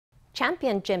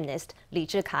Champion gymnast Lee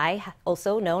Chih-kai,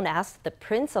 also known as the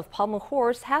Prince of Pommel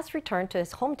horse, has returned to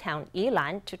his hometown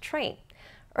Yilan to train.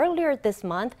 Earlier this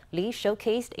month, Lee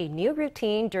showcased a new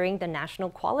routine during the national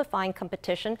qualifying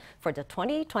competition for the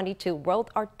 2022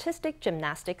 World Artistic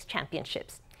Gymnastics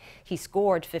Championships. He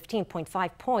scored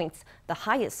 15.5 points, the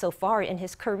highest so far in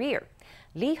his career.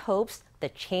 Lee hopes the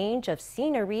change of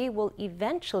scenery will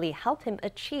eventually help him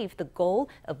achieve the goal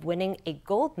of winning a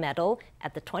gold medal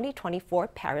at the 2024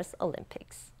 Paris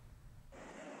Olympics.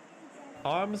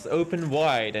 Arms open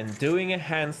wide and doing a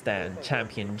handstand,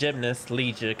 champion gymnast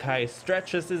Lee Chih-kai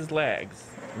stretches his legs.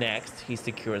 Next, he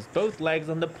secures both legs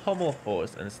on the pommel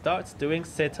horse and starts doing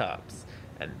sit-ups.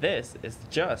 And this is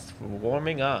just for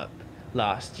warming up.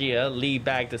 Last year, Lee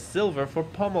bagged a silver for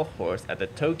pommel horse at the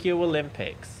Tokyo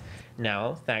Olympics.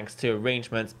 Now, thanks to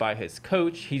arrangements by his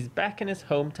coach, he's back in his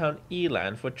hometown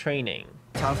Yilan for training.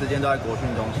 I've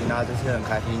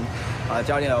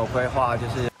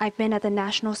been at the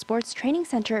National Sports Training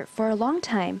Center for a long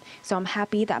time, so I'm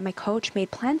happy that my coach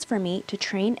made plans for me to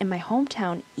train in my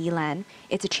hometown, Yilan.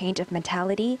 It's a change of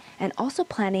mentality and also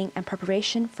planning and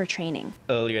preparation for training.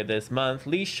 Earlier this month,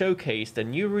 Lee showcased a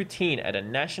new routine at a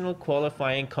national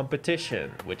qualifying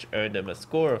competition, which earned him a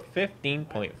score of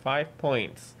 15.5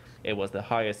 points. It was the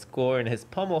highest score in his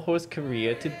pommel horse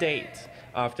career to date.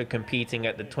 After competing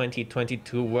at the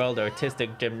 2022 World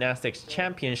Artistic Gymnastics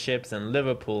Championships in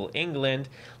Liverpool, England,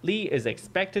 Lee is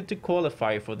expected to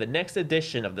qualify for the next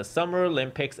edition of the Summer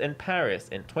Olympics in Paris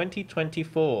in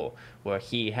 2024, where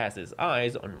he has his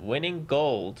eyes on winning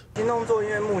gold. The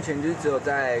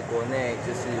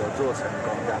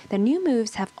new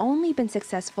moves have only been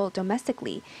successful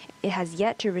domestically. It has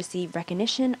yet to receive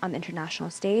recognition on the international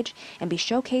stage and be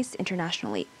showcased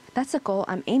internationally. That's the goal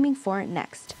I'm aiming for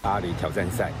next.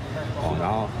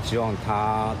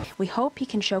 We hope he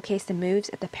can showcase the moves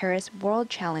at the Paris World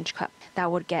Challenge Cup. That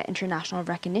would get international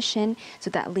recognition so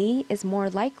that Lee is more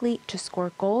likely to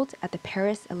score gold at the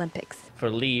Paris Olympics. For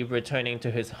Lee, returning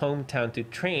to his hometown to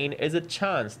train is a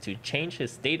chance to change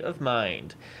his state of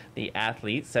mind. The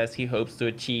athlete says he hopes to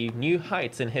achieve new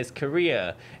heights in his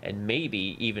career and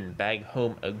maybe even bag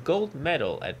home a gold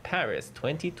medal at Paris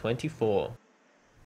 2024.